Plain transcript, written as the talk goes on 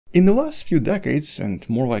In the last few decades, and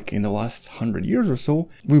more like in the last 100 years or so,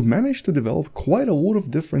 we've managed to develop quite a lot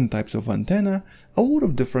of different types of antenna, a lot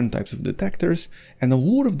of different types of detectors, and a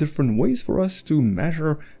lot of different ways for us to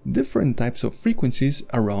measure different types of frequencies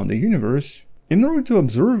around the universe in order to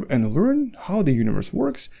observe and learn how the universe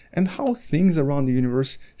works and how things around the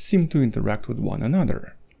universe seem to interact with one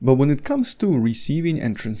another. But when it comes to receiving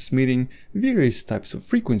and transmitting various types of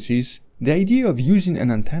frequencies, the idea of using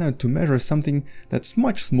an antenna to measure something that's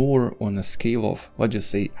much smaller on a scale of, let's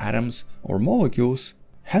just say, atoms or molecules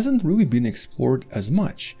hasn't really been explored as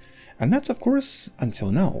much. And that's of course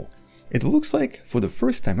until now. It looks like, for the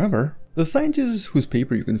first time ever, the scientists whose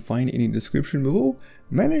paper you can find in the description below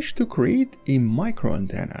managed to create a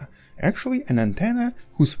microantenna, actually an antenna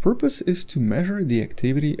whose purpose is to measure the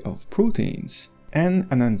activity of proteins. And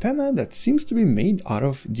an antenna that seems to be made out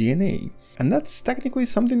of DNA. And that's technically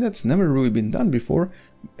something that's never really been done before,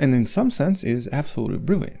 and in some sense is absolutely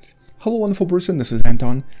brilliant. Hello wonderful person, this is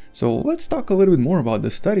Anton. So let's talk a little bit more about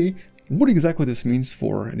this study, what exactly this means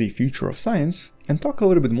for the future of science, and talk a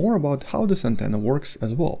little bit more about how this antenna works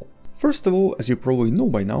as well. First of all, as you probably know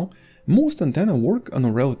by now, most antennae work on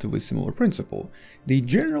a relatively similar principle. They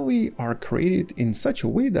generally are created in such a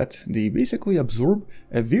way that they basically absorb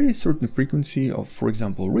a very certain frequency of, for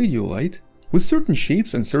example, radio light, with certain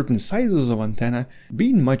shapes and certain sizes of antenna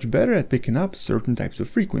being much better at picking up certain types of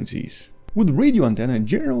frequencies, with radio antenna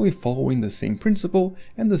generally following the same principle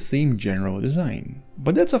and the same general design.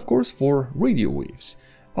 But that's of course for radio waves.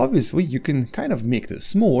 Obviously, you can kind of make this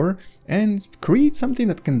smaller and create something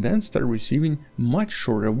that can then start receiving much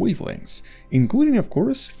shorter wavelengths, including of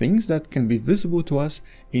course things that can be visible to us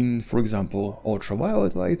in, for example,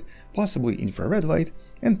 ultraviolet light, possibly infrared light,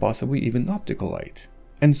 and possibly even optical light.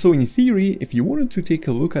 And so in theory, if you wanted to take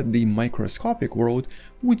a look at the microscopic world,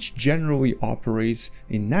 which generally operates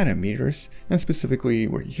in nanometers, and specifically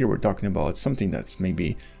here we're talking about something that's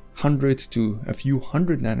maybe 100 to a few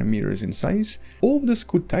hundred nanometers in size, all of this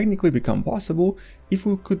could technically become possible if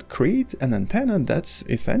we could create an antenna that's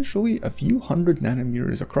essentially a few hundred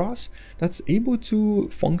nanometers across that's able to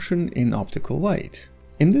function in optical light.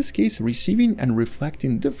 In this case, receiving and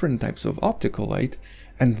reflecting different types of optical light,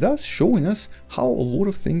 and thus showing us how a lot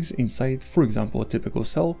of things inside, for example, a typical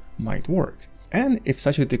cell might work. And if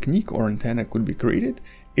such a technique or antenna could be created,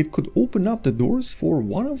 it could open up the doors for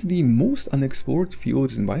one of the most unexplored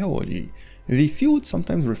fields in biology, the field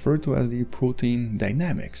sometimes referred to as the protein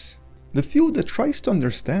dynamics. The field that tries to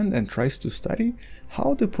understand and tries to study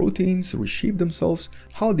how the proteins reshape themselves,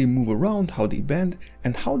 how they move around, how they bend,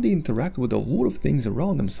 and how they interact with a lot of things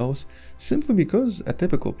around themselves, simply because a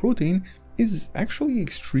typical protein is actually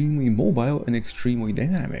extremely mobile and extremely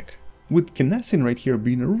dynamic. With kinesin right here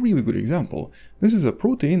being a really good example. This is a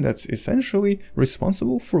protein that's essentially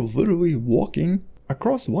responsible for literally walking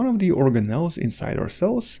across one of the organelles inside our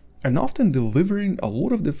cells and often delivering a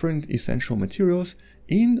lot of different essential materials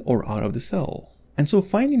in or out of the cell. And so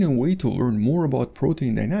finding a way to learn more about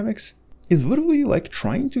protein dynamics is literally like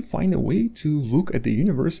trying to find a way to look at the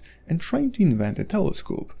universe and trying to invent a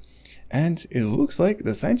telescope. And it looks like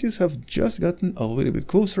the scientists have just gotten a little bit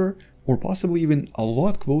closer, or possibly even a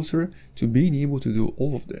lot closer to being able to do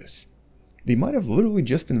all of this. They might have literally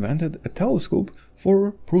just invented a telescope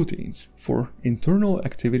for proteins, for internal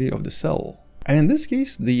activity of the cell. And in this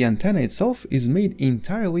case, the antenna itself is made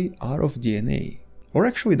entirely out of DNA. Or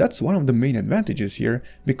actually, that's one of the main advantages here,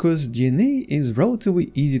 because DNA is relatively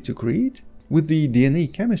easy to create, with the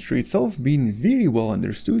DNA chemistry itself being very well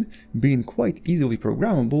understood, being quite easily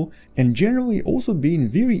programmable, and generally also being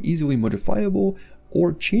very easily modifiable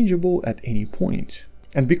or changeable at any point.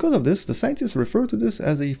 And because of this, the scientists refer to this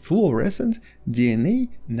as a fluorescent DNA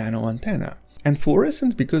nanoantenna. And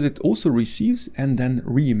fluorescent because it also receives and then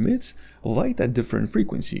re-emits light at different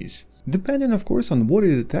frequencies, depending of course on what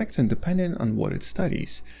it detects and depending on what it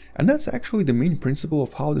studies. And that's actually the main principle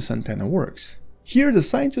of how this antenna works. Here the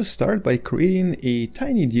scientists start by creating a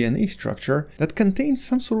tiny DNA structure that contains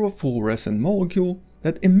some sort of fluorescent molecule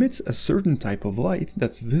that emits a certain type of light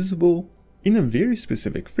that's visible in a very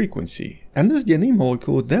specific frequency. And this DNA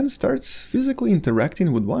molecule then starts physically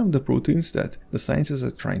interacting with one of the proteins that the scientists are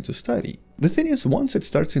trying to study. The thing is, once it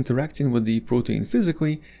starts interacting with the protein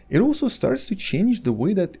physically, it also starts to change the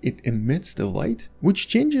way that it emits the light, which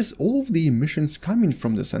changes all of the emissions coming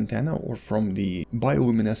from this antenna or from the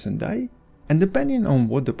bioluminescent dye. And depending on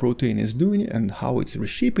what the protein is doing and how it's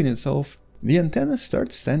reshaping itself, the antenna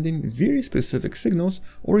starts sending very specific signals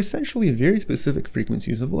or essentially very specific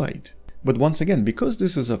frequencies of light. But once again, because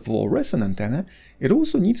this is a fluorescent antenna, it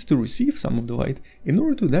also needs to receive some of the light in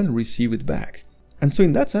order to then receive it back. And so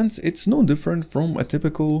in that sense, it's no different from a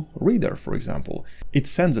typical radar, for example. It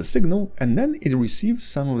sends a signal and then it receives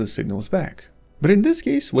some of the signals back. But in this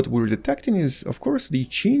case, what we're detecting is, of course, the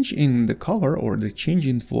change in the color or the change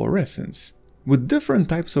in fluorescence, with different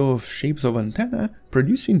types of shapes of antenna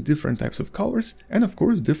producing different types of colors and, of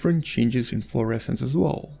course, different changes in fluorescence as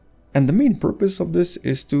well. And the main purpose of this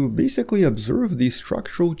is to basically observe the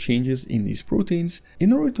structural changes in these proteins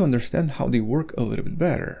in order to understand how they work a little bit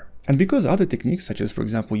better. And because other techniques, such as for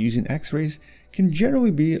example using X-rays, can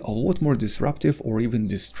generally be a lot more disruptive or even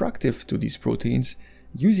destructive to these proteins,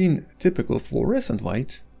 using typical fluorescent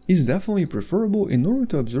light is definitely preferable in order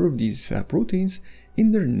to observe these proteins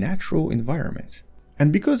in their natural environment.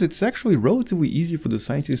 And because it's actually relatively easy for the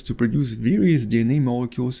scientists to produce various DNA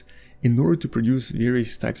molecules in order to produce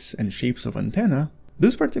various types and shapes of antenna,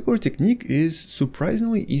 this particular technique is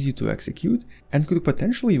surprisingly easy to execute and could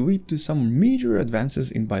potentially lead to some major advances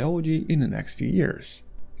in biology in the next few years.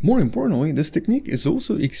 More importantly, this technique is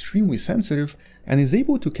also extremely sensitive and is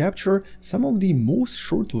able to capture some of the most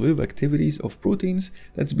short-lived activities of proteins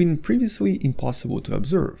that's been previously impossible to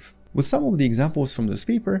observe, with some of the examples from this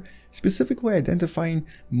paper specifically identifying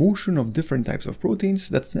motion of different types of proteins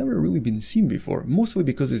that's never really been seen before, mostly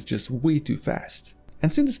because it's just way too fast.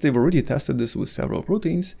 And since they've already tested this with several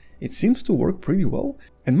proteins, it seems to work pretty well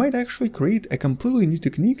and might actually create a completely new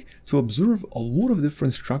technique to observe a lot of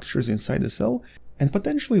different structures inside the cell and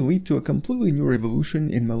potentially lead to a completely new revolution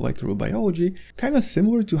in molecular biology, kind of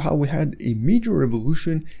similar to how we had a major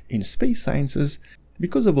revolution in space sciences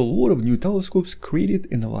because of a lot of new telescopes created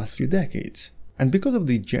in the last few decades. And because of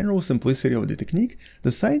the general simplicity of the technique,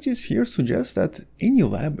 the scientists here suggest that any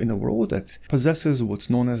lab in the world that possesses what's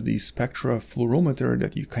known as the spectrofluorometer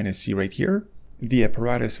that you kind of see right here, the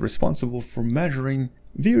apparatus responsible for measuring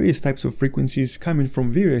various types of frequencies coming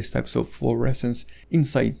from various types of fluorescence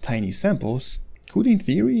inside tiny samples, could in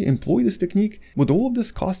theory employ this technique, with all of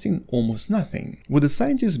this costing almost nothing, with the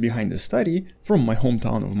scientists behind the study from my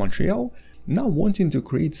hometown of Montreal now wanting to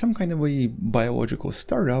create some kind of a biological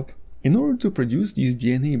startup in order to produce these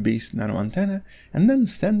DNA-based nanoantennae and then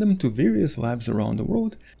send them to various labs around the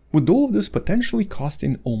world, with all of this potentially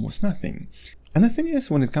costing almost nothing. And the thing is,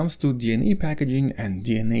 when it comes to DNA packaging and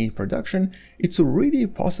DNA production, it's already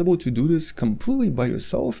possible to do this completely by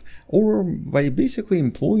yourself or by basically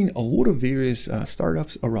employing a lot of various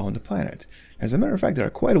startups around the planet. As a matter of fact, there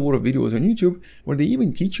are quite a lot of videos on YouTube where they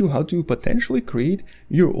even teach you how to potentially create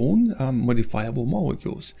your own modifiable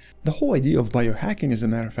molecules. The whole idea of biohacking, as a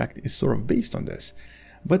matter of fact, is sort of based on this.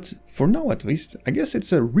 But for now at least, I guess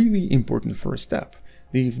it's a really important first step.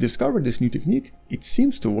 They've discovered this new technique, it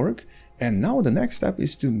seems to work, and now the next step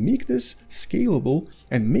is to make this scalable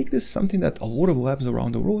and make this something that a lot of labs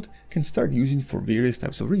around the world can start using for various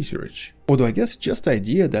types of research. Although I guess just the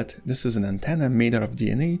idea that this is an antenna made out of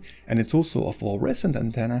DNA and it's also a fluorescent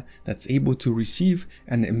antenna that's able to receive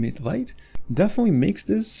and emit light definitely makes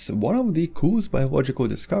this one of the coolest biological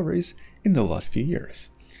discoveries in the last few years.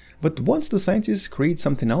 But once the scientists create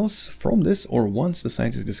something else from this, or once the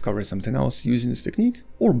scientists discover something else using this technique,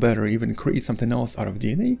 or better even create something else out of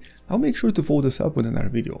DNA, I'll make sure to follow this up with another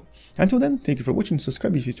video. Until then, thank you for watching,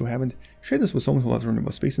 subscribe if you still haven't, share this with someone who loves learning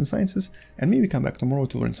about space and sciences, and maybe come back tomorrow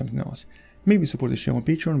to learn something else. Maybe support this channel on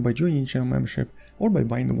Patreon by joining the channel membership, or by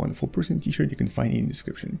buying the wonderful person t-shirt you can find in the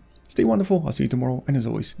description. Stay wonderful, I'll see you tomorrow, and as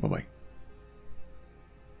always, bye bye.